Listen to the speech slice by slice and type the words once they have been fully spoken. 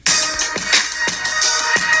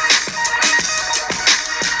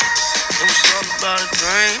a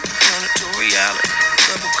dream, turn it to reality.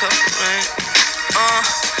 Double cup of rain.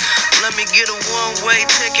 Let me get a one-way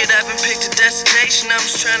ticket. I've been picked a destination. I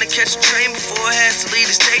was trying to catch a train before I had to leave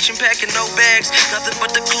the station. Packing no bags, nothing but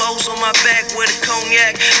the clothes on my back with a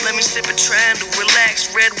cognac. Let me sip it, trying to relax.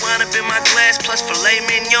 Red wine up in my glass, plus filet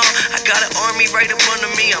mignon. I got an army right up under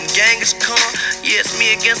me. I'm Genghis Khan. Yeah, it's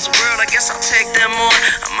me against the world. I guess I'll take them on.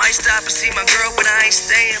 I might stop and see my girl, but I ain't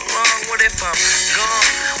staying long. What if I'm gone?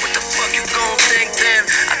 What the fuck you gon' think then?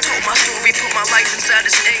 I told my story, put my life inside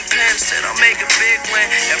this ink pen. Said I'll make a big win.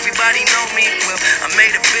 Everybody know me, well, I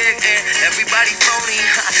made a big and everybody phony.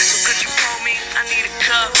 So could you call me? I need a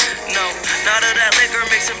cup. No, not of that liquor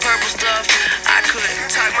mixing purple stuff. I could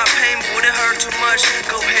talk my pain, but would it hurt too much?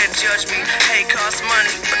 Go ahead, judge me. Hey, costs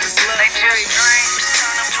money, but this love free.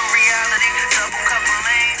 Turn up to reality, double cup of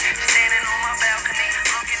lane. Standing on my balcony,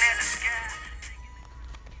 looking at the sky.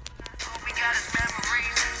 All we got is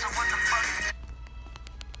memories, so what the fuck?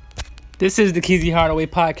 This is the Keezy Hardaway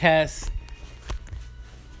podcast.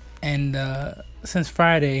 And since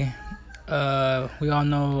Friday, we all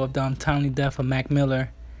know of the untimely death of Mac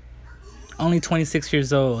Miller, only 26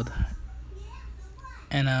 years old.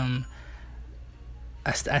 And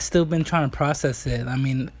I still been trying to process it. I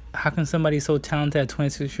mean, how can somebody so talented at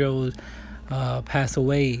 26 years old pass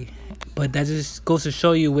away? But that just goes to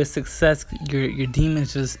show you with success, your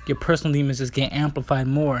demons your personal demons just get amplified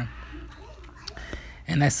more.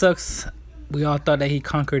 And that sucks. We all thought that he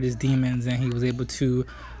conquered his demons and he was able to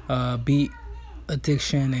beat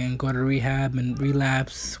addiction and go to rehab and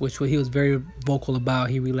relapse, which he was very vocal about.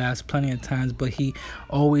 He relapsed plenty of times, but he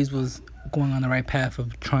always was going on the right path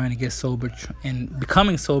of trying to get sober and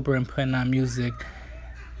becoming sober and putting on music.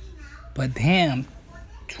 But damn,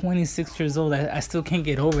 26 years old, I still can't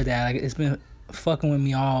get over that. Like, it's been fucking with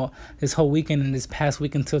me all this whole weekend and this past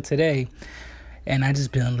week until today. And I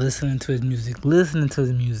just been listening to his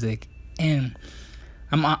music. And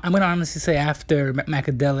I'm gonna honestly say after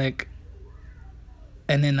Macadelic,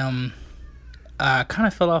 and then I kind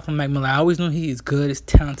of fell off on Mac Miller. I always knew he is good, he's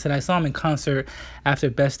talented. I saw him in concert after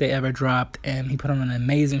Best Day Ever dropped, and he put on an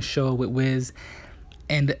amazing show with Wiz.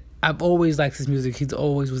 And I've always liked his music. He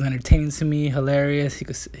always was entertaining to me, hilarious. He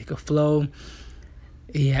could flow.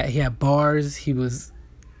 He had bars.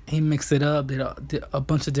 He mixed it up, did a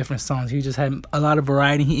bunch of different songs. He just had a lot of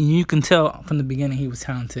variety. And you can tell from the beginning he was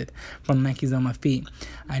talented from Nike's on My Feet.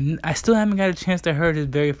 I still haven't got a chance to hear his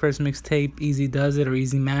very first mixtape, Easy Does It or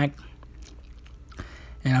Easy Mac.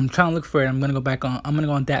 And I'm trying to look for it. I'm going to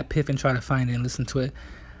go on Dat Piff and try to find it and listen to it.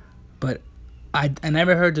 But I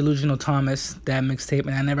never heard Delusional Thomas, that mixtape,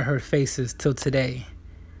 and I never heard Faces till today.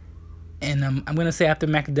 And I'm going to say after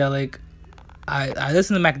Macadelic, I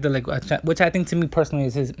listened to Macadelic, which I think to me personally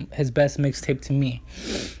is his best mixtape to me.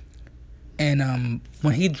 And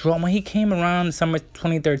when he came around summer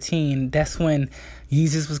 2013, that's when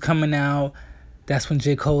Yeezus was coming out. That's when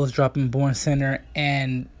J. Cole was dropping Born Sinner,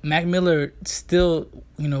 and Mac Miller still,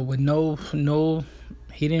 with no,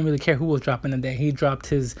 he didn't really care who was dropping the day. He dropped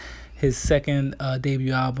his second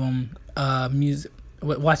debut album,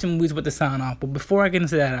 Watching Movies with the Sound Off. But before I get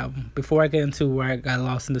into that album, before I get into where I got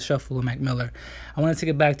lost in the shuffle of Mac Miller, I want to take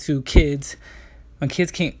it back to Kids. When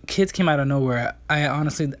Kids came out of nowhere,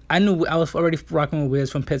 I knew I was already rocking with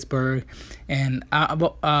Wiz from Pittsburgh, and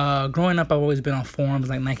growing up, I've always been on forums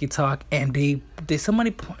like Nike Talk, and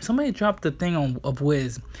somebody dropped the thing of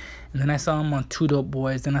Wiz, and then I saw him on Two Dope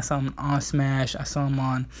Boys, then I saw him on Smash, I saw him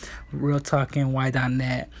on Real Talking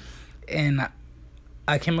Y.net, and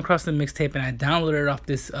I came across the mixtape and I downloaded it off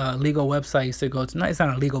this legal website I used to go to. No, it's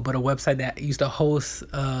not illegal, but a website that used to host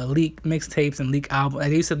leak mixtapes and leak albums.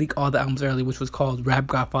 They used to leak all the albums early, which was called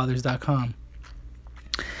rapgodfathers.com.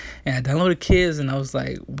 And I downloaded Kids and I was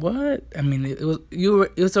like, what? I mean, it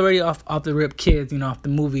was already off the rip Kids, off the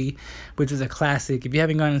movie, which is a classic. If you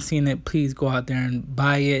haven't gone and seen it, please go out there and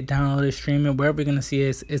buy it, download it, stream it, wherever you're gonna see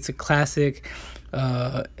it. It's a classic.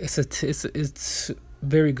 It's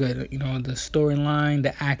very good, the storyline,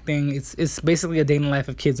 the acting. It's basically a day in the life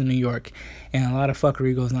of kids in New York, and a lot of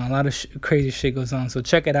fuckery goes on, a lot of crazy shit goes on. So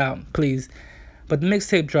check it out, please. But the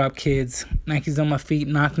mixtape dropped, Kids, Nike's on My Feet,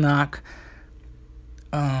 Knock Knock.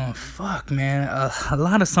 Fuck, man, a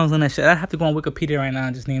lot of songs on that shit. I have to go on Wikipedia right now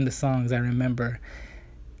and just name the songs I remember.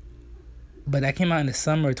 But that came out in the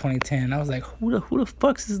summer of 2010. And I was like, who the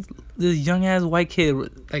fuck's this young ass white kid?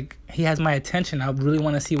 Like, he has my attention. I really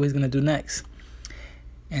want to see what he's gonna do next.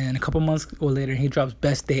 And a couple months later, he drops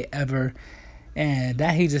Best Day Ever, and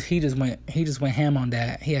that he just went ham on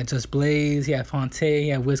that. He had Just Blaze, he had Fonte, he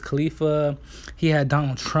had Wiz Khalifa, he had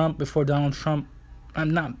Donald Trump before Donald Trump.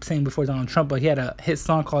 I'm not saying before Donald Trump, but he had a hit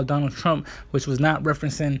song called Donald Trump, which was not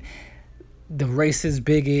referencing the racist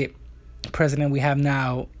bigot president we have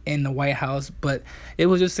now in the White House, but it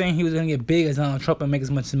was just saying he was gonna get big as Donald Trump and make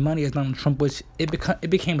as much money as Donald Trump, which it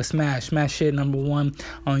became a smash hit, #1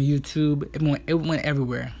 on YouTube. It went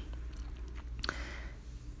everywhere.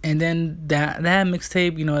 And then that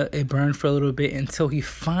mixtape, it burned for a little bit until he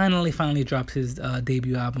finally dropped his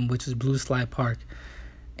debut album, which is Blue Slide Park.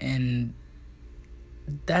 And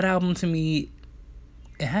that album, to me,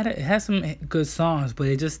 it had some good songs, but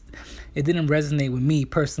it didn't resonate with me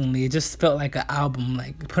personally. It just felt like an album,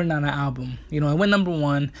 like putting out an album. It went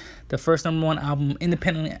 #1, the first #1 album,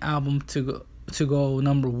 independent album to go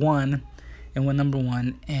 #1, and went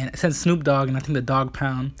 #1. And since Snoop Dogg and I think the Dog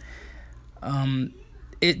Pound,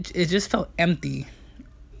 it just felt empty.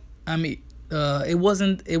 I mean, it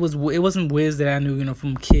wasn't Wiz that I knew,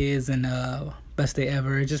 from Kids and Best Day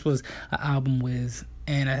Ever. It just was an album Wiz.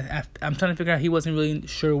 And I'm trying to figure out, he wasn't really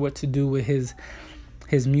sure what to do with his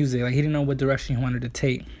music. Like, he didn't know what direction he wanted to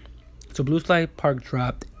take. So Blue Slide Park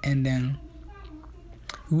dropped, and then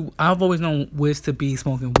I've always known Wiz to be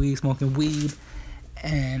smoking weed,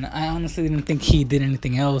 and I honestly didn't think he did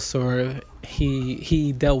anything else, or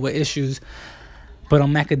he dealt with issues. But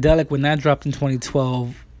on Macadelic, when that dropped in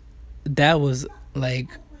 2012, that was like,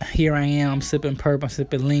 here I am, I'm sipping perp, I'm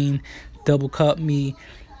sipping lean, double cup me.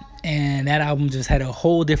 And that album just had a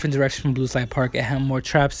whole different direction from Blue Slide Park. It had more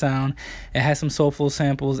trap sound. It had some soulful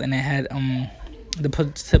samples, and it had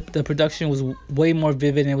the production was way more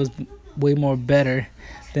vivid, and it was way more better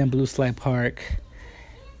than Blue Slide Park.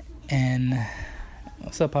 And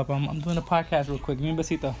what's up, Papa? I'm doing a podcast real quick. Give me a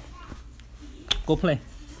besito. Go play.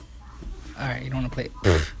 All right, you don't want to play.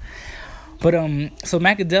 But so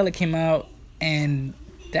Macadelic came out, and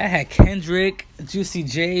that had Kendrick, Juicy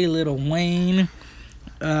J, Lil Wayne,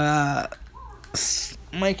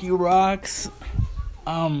 Mikey Rocks.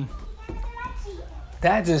 That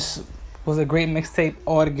just was a great mixtape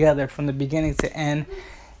altogether from the beginning to end,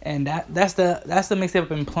 and that's the mixtape I've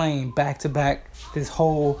been playing back to back this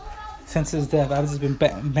whole since his death. I've just been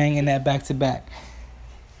banging that back to back.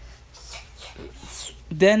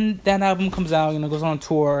 Then that album comes out, goes on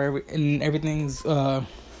tour, and everything's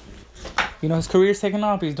his career's taking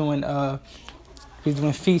off. He's doing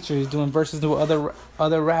features, he's doing verses with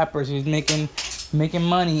other rappers. He's making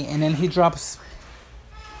money, and then he drops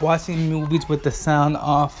Watching Movies with the Sound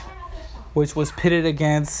Off, which was pitted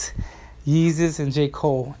against Yeezus and J.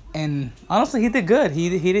 Cole. And honestly, he did good.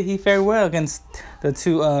 He fared well against the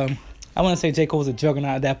two. I wouldn't say J. Cole was a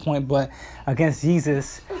juggernaut at that point, but against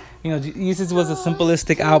Yeezus, Yeezus was a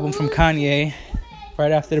simplistic album from Kanye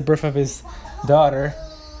right after the birth of his daughter.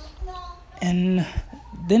 And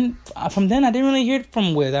then from then, I didn't really hear it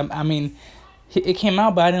from Wiz. I mean, it came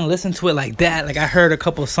out, but I didn't listen to it like that. Like, I heard a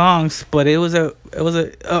couple songs, but it was a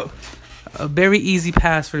very easy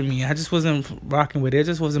pass for me. I just wasn't rocking with it. It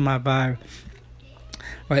just wasn't my vibe.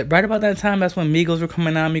 Right about that time, that's when Migos were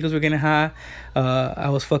coming out. Migos were getting hot. I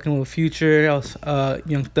was fucking with Future. I was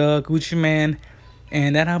Young Thug, Gucci Mane,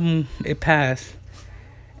 and that album, it passed.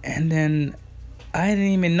 And then I didn't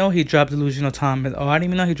even know he dropped Delusional Thomas. I didn't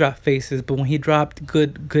even know he dropped Faces. But when he dropped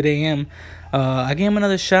Good AM, I gave him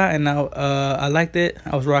another shot, and I liked it.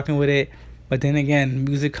 I was rocking with it. But then again,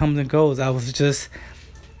 music comes and goes. I just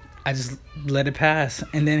let it pass.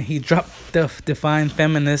 And then he dropped the Define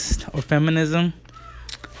Feminist or Feminism.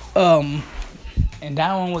 And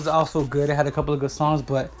that one was also good. It had a couple of good songs,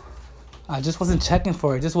 but I just wasn't checking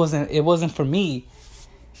for it. It wasn't for me.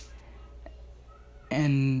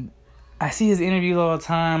 And I see his interviews all the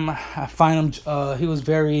time. I find him, he was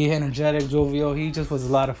very energetic, jovial. He just was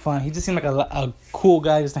a lot of fun. He just seemed like a cool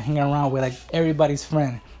guy just to hang around with, like everybody's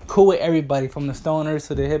friend. Cool with everybody, from the stoners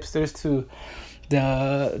to the hipsters to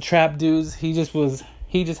the trap dudes. He just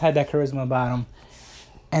had that charisma about him.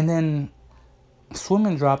 And then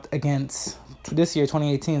Swimming dropped against, this year,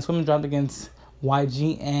 2018, Swimming dropped against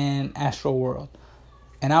YG and Astro World.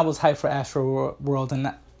 And I was hyped for Astro World,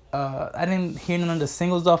 and I didn't hear none of the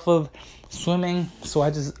singles off of Swimming, so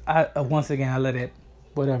I once again, I let it,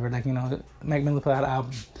 whatever, Mac Miller put out an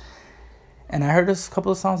album. And I heard a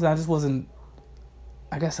couple of songs, and I wasn't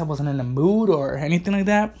in the mood or anything like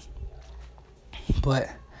that. But,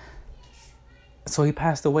 so he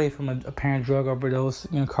passed away from a apparent drug overdose,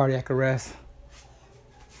 cardiac arrest.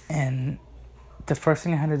 And the first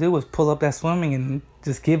thing I had to do was pull up that Swimming and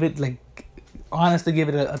just give it, honestly give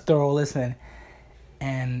it a thorough listen.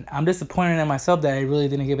 And I'm disappointed in myself that I really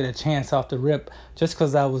didn't give it a chance off the rip, just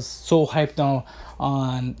because I was so hyped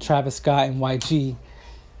on Travis Scott and YG.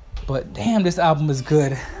 But damn, this album is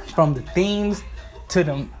good. From the themes to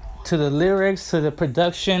the lyrics to the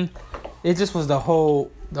production, it just was the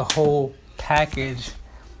whole package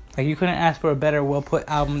Like, you couldn't ask for a better, well-put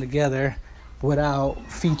album together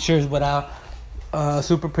without features, without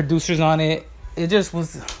super producers on it. It just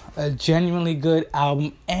was a genuinely good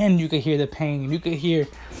album, and you could hear the pain. You could hear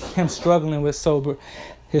him struggling with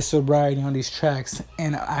his sobriety on these tracks.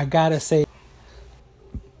 And I gotta say,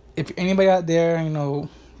 if anybody out there,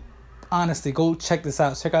 honestly, go check this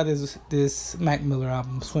out. Check out this Mac Miller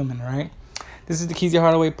album, Swimming, right? This is the Keezy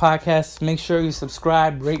Hardaway podcast. Make sure you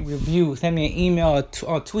subscribe, rate, review. Send me an email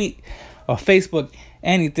or tweet or Facebook,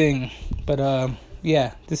 anything. But,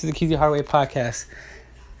 yeah, this is the Keezy Hardaway podcast.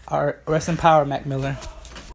 Rest in power, Mac Miller.